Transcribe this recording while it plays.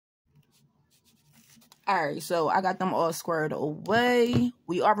Alright, so I got them all squared away.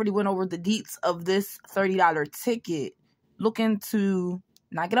 We already went over the deets of this $30 ticket. Looking to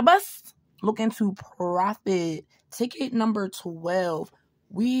not get a bust. Looking to profit. Ticket number 12.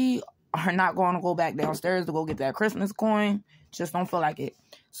 We are not going to go back downstairs to go get that Christmas coin. Just don't feel like it.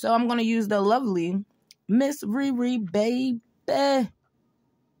 So I'm going to use the lovely Miss Riri, baby.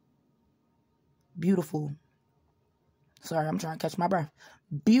 Beautiful. Sorry, I'm trying to catch my breath.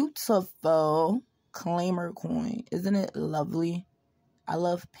 Beautiful claimer coin. Isn't it lovely? I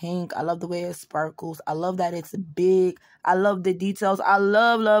love pink. I love the way it sparkles. I love that it's big. I love the details. I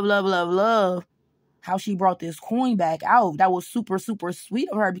love how she brought this coin back out. That was super, super sweet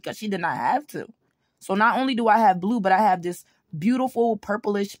of her because she did not have to. So not only do I have blue, but I have this beautiful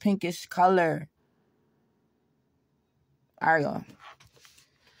purplish pinkish color. All right, y'all.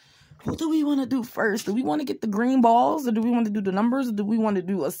 What do we want to do first? Do we want to get the green balls, or do we want to do the numbers, or do we want to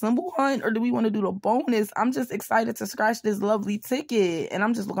do a symbol hunt, or do we want to do the bonus? I'm just excited to scratch this lovely ticket, and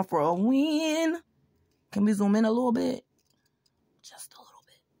I'm just looking for a win. Can we zoom in a little bit? Just a little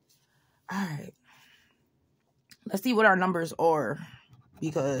bit. All right. Let's see what our numbers are,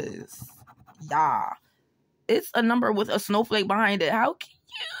 because, yeah, it's a number with a snowflake behind it. How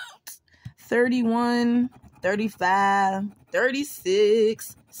cute. 31, 35,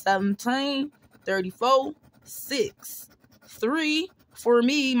 36, 17, 34, 6, 3. For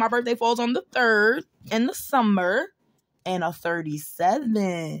me, my birthday falls on the 3rd in the summer, and a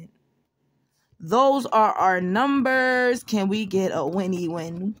 37. Those are our numbers. Can we get a winnie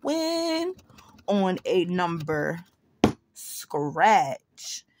win-win on a number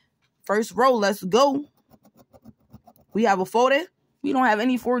scratch? First row, let's go. We have a 40. We don't have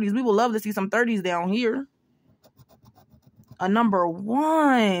any 40s. We would love to see some 30s down here. A number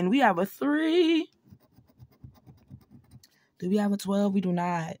 1. We have a 3. Do we have a 12? We do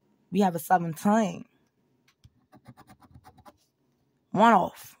not. We have a 17. One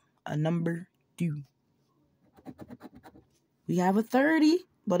off. A number 2. We have a 30,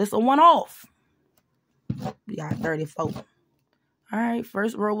 but it's a one off. We got 34. All right,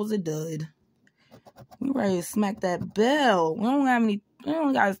 first row was a dud. We ready to smack that bell. We don't have any. We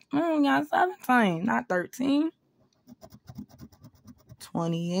only got 17, not 13.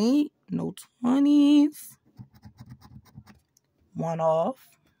 28, no 20s. One off.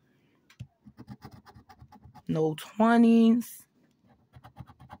 No 20s.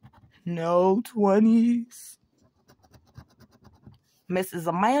 No 20s. Mrs.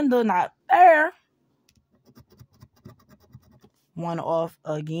 Amanda not there. One off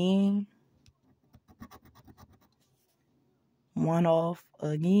again. One off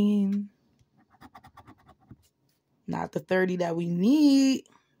again. Not the 30 that we need.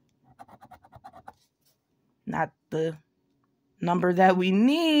 Not the number that we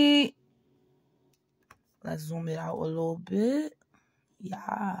need. Let's zoom it out a little bit.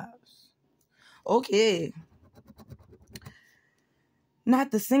 Yes. Okay.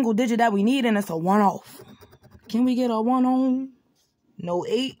 Not the single digit that we need, and it's a one off. Can we get a one on? No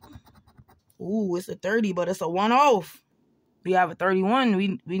 8. Ooh, it's a 30, but it's a one off. We have a 31.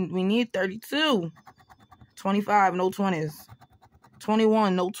 We need 32. 25, no 20s.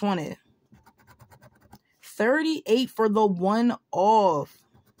 21, no 20. 38 for the one off.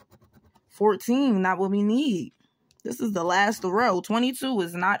 14, not what we need. This is the last row. 22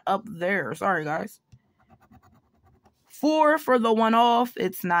 is not up there. Sorry, guys. 4 for the one off.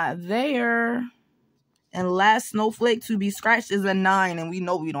 It's not there. And last snowflake to be scratched is a 9. And we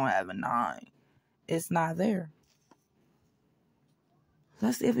know we don't have a 9. It's not there.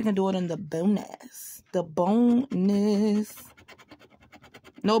 Let's see if we can do it in the bonus. The bonus.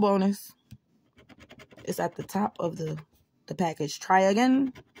 No bonus. It's at the top of the package. Try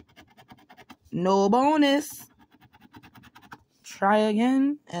again. No bonus. Try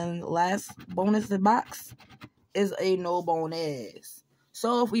again. And last bonus box is a no bonus.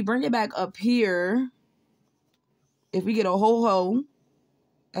 So if we bring it back up here, if we get a ho-ho,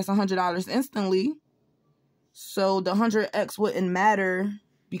 that's $100 instantly. So the 100x wouldn't matter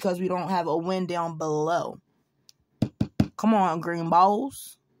because we don't have a win down below. Come on, green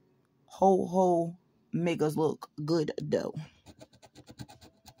balls. Ho-ho, make us look good though.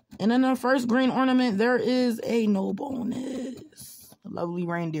 And in the first green ornament, there is a no bonus. A lovely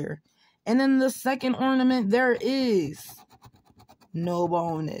reindeer. And in the second ornament, there is no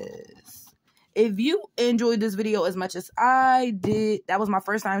bonus. If you enjoyed this video as much as I did, that was my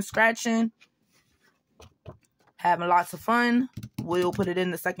first time scratching. Having lots of fun. We'll put it in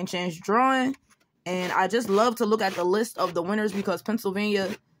the second chance drawing. And I just love to look at the list of the winners because Pennsylvania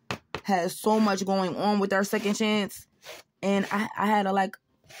has so much going on with our second chance. And I had to like,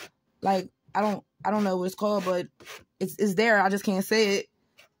 I don't I don't know what it's called, but it's there. I just can't say it.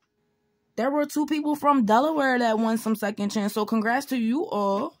 There were 2 people from Delaware that won some second chance. So congrats to you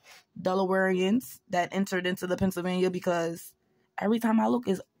all, Delawareans, that entered into the Pennsylvania, because every time I look,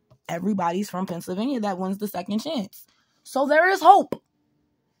 is everybody's from Pennsylvania that wins the second chance. So there is hope.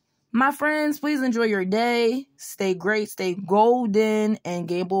 My friends, please enjoy your day. Stay great, stay golden, and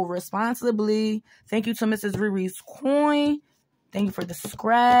gamble responsibly. Thank you to Mrs. Riri's coin. Thank you for the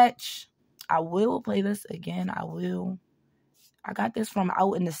scratch. I will play this again. I will. I got this from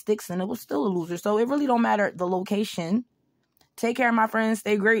out in the sticks, and it was still a loser. So it really don't matter the location. Take care, my friends.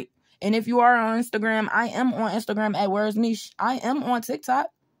 Stay great. And if you are on Instagram, I am on Instagram at Where's Mish. I am on TikTok,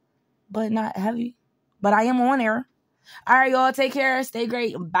 but not heavy. But I am on there. All right, y'all. Take care. Stay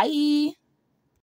great. Bye.